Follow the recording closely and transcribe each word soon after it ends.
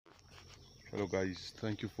Hello guys,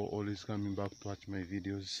 thank you for always coming back to watch my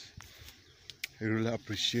videos. I really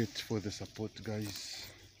appreciate for the support, guys.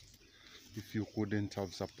 If you couldn't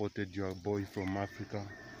have supported your boy from Africa,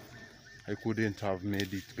 I couldn't have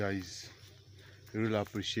made it, guys. I really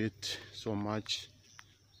appreciate so much.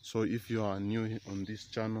 So if you are new on this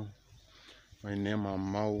channel, my name is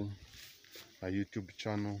Mau. My YouTube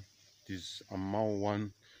channel is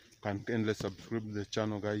Mau1. Can kindly subscribe to the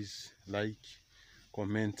channel, guys. Like,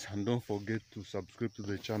 comment, and don't forget to subscribe to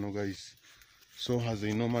the channel, guys. So as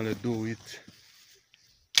I normally do it,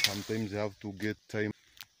 sometimes I have to get time.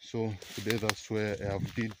 So today that's where I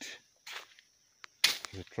have did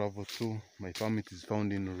the travel to. My family is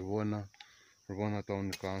found in Rubona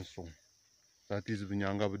Town Council. That is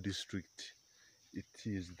Bunyangabo district. It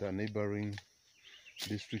is the neighboring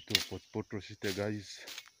district of Fort Portal City, guys.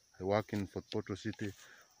 I work in Fort Portal City,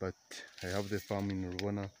 but I have the farm in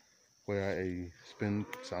Rubona where I spend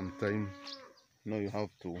some time. Now you have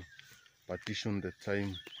to partition the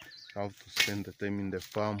time. I have to spend the time in the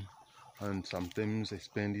farm, and sometimes I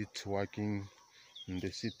spend it working in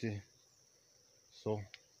the city. So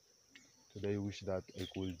today I wish that I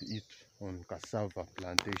could eat on cassava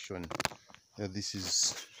plantation. Yeah, this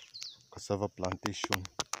is cassava plantation.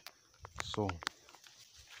 So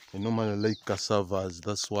I normally like cassavas,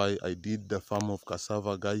 that's why I did the farm of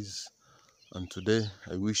cassava, guys. And today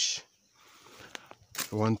I wish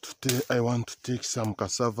I want to take some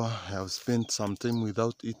cassava. I have spent some time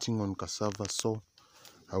without eating on cassava, so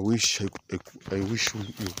I wish you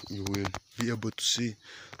will be able to see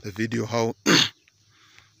the video how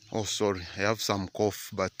oh sorry, I have some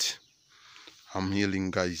cough, but I'm healing,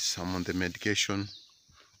 guys. I'm on the medication.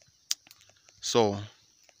 So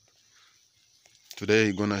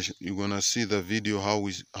today you're gonna see the video how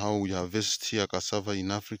we harvest here cassava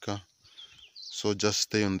in Africa. So just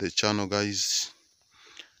stay on the channel, guys.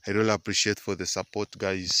 I really appreciate for the support,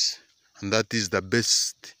 guys, and that is the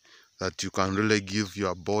best that you can really give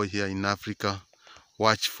your boy here in Africa.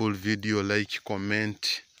 Watch full video, like,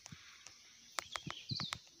 comment,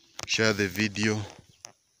 share the video.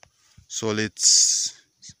 So let's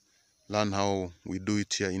learn how we do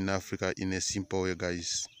it here in Africa in a simple way,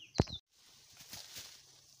 guys.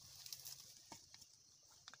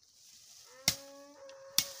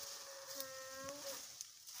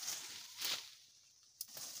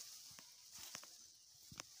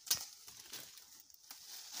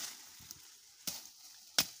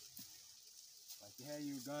 Here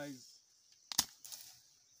you guys.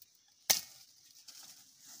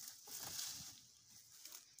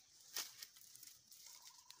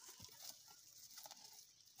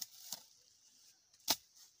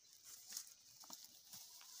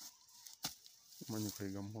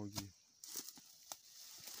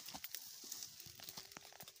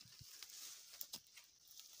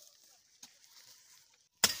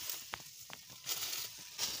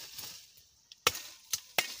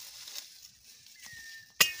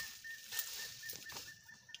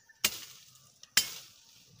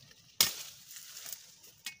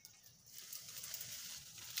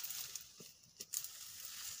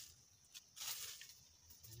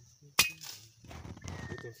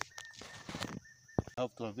 I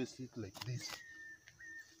have to harvest it like this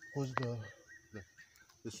because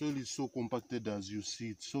the soil is so compacted as you see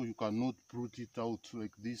it, so you cannot root it out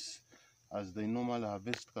like this as they normally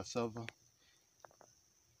harvest cassava.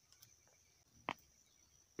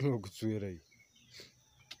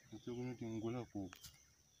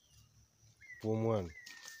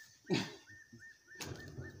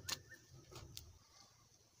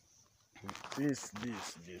 This,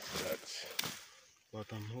 that. But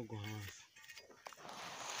I'm not going to.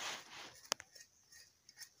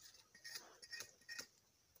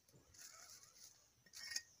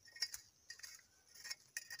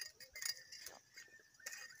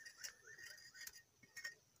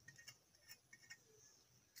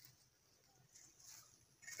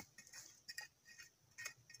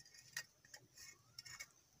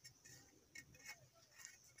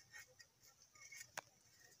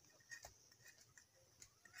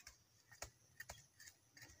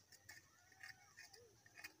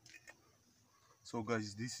 So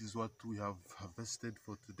guys, this is what we have harvested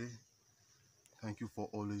for today. Thank you for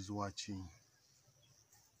always watching.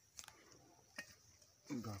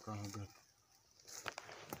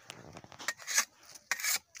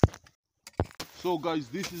 So guys,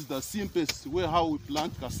 this is the simplest way how we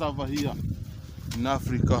plant cassava here in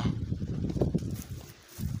Africa.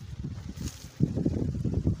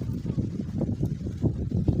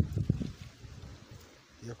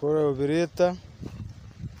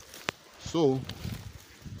 So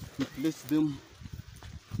we place them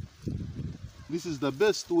This is the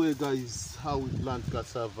best way, guys, how we plant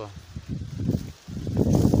cassava.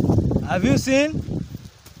 Have you seen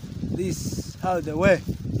this? How the way?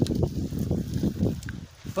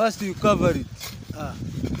 First you cover it.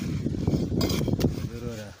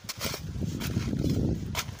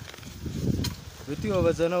 Beti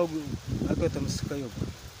wabazana ako tamusika yogo.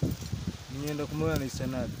 Nienda kumwana na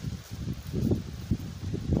isanadi.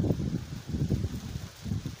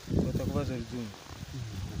 Watakubaza lijungu.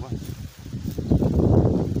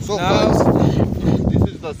 So guys, this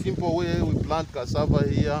is the simple way we plant cassava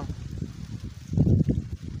here.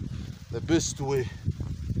 The best way.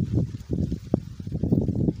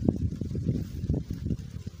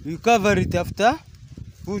 You cover it after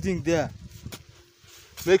putting there.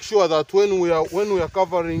 Make sure that when we are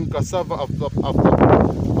covering cassava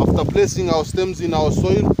after placing our stems in our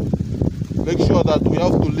soil, make sure that we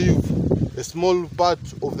have to leave a small part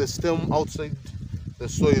of the stem outside the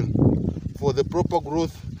soil for the proper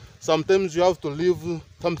growth. Sometimes you have to leave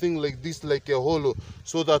something like this, like a hollow,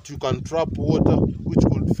 so that you can trap water, which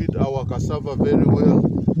could feed our cassava very well.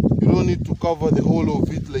 You don't need to cover the whole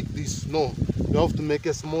of it like this. No, you have to make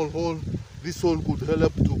a small hole. This hole could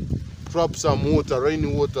help to trap some water,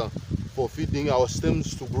 rainy water, for feeding our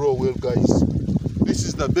stems to grow well, guys. This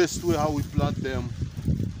is the best way how we plant them.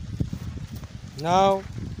 Now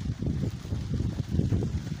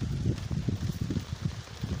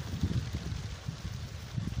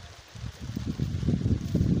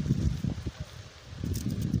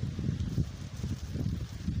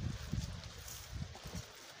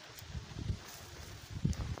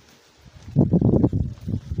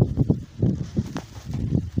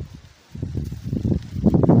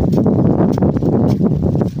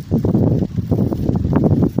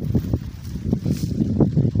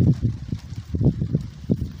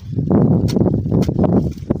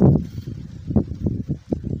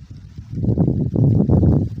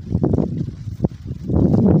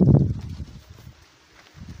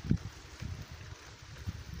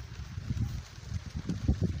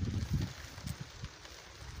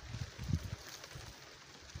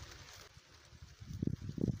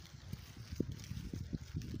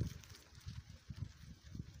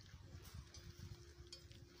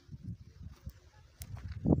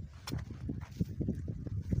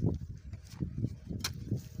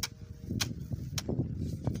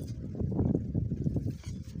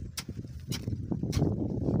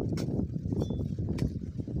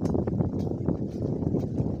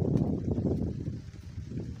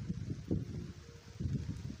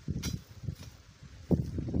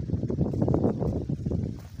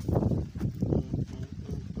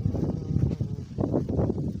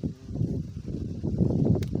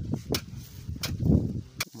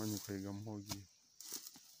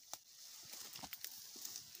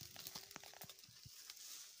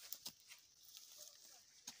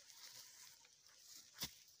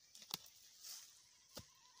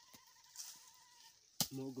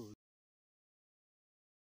No good.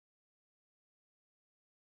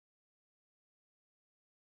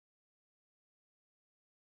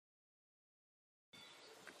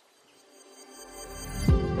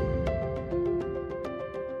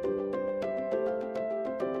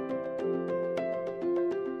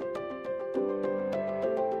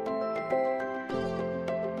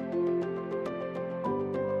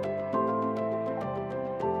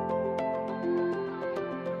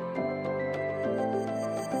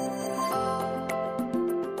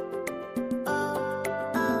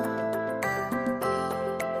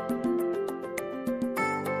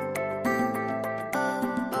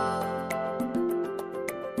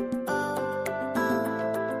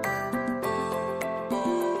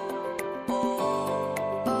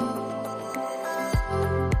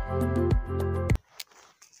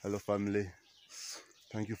 Hello family,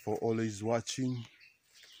 thank you for always watching.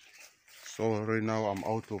 So right now I'm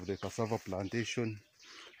out of the cassava plantation.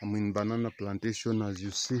 I'm in banana plantation. As you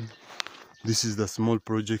see, this is the small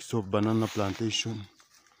project of banana plantation.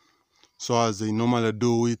 So as I normally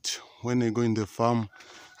do it, when I go in the farm,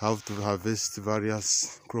 I have to harvest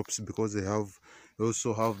various crops because they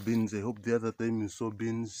also have beans. I hope the other time you saw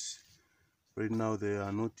beans. Right now they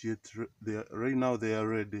are not yet right now they are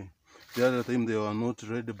ready. The other time they were not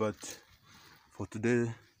ready, but for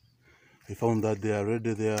today I found that they are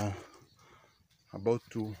ready. They are about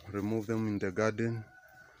to remove them in the garden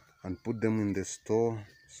and put them in the store.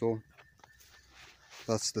 So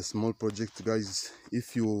that's the small project, guys.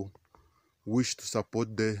 If you wish to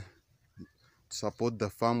support the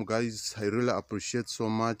farm, guys, I really appreciate so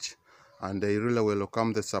much, and I really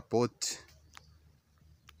welcome the support.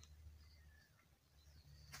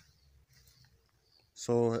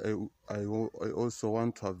 So I also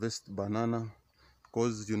want to harvest banana.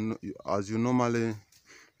 because as you normally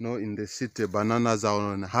know, in the city bananas are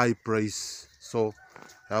on high price, so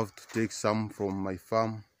I have to take some from my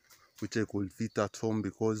farm which I could fit at home,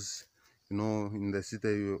 because in the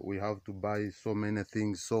city we have to buy so many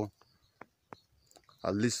things. So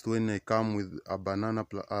at least when I come with a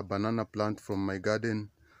banana plant from my garden,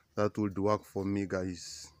 that would work for me,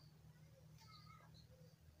 guys.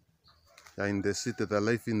 Yeah, in the city, the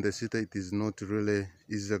life in the city, it is not really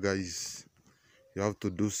easy, guys. You have to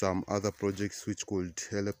do some other projects which could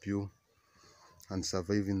help you and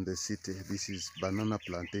survive in the city. This is banana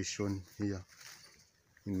plantation here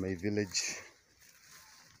in my village.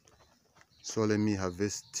 So let me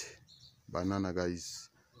harvest banana, guys.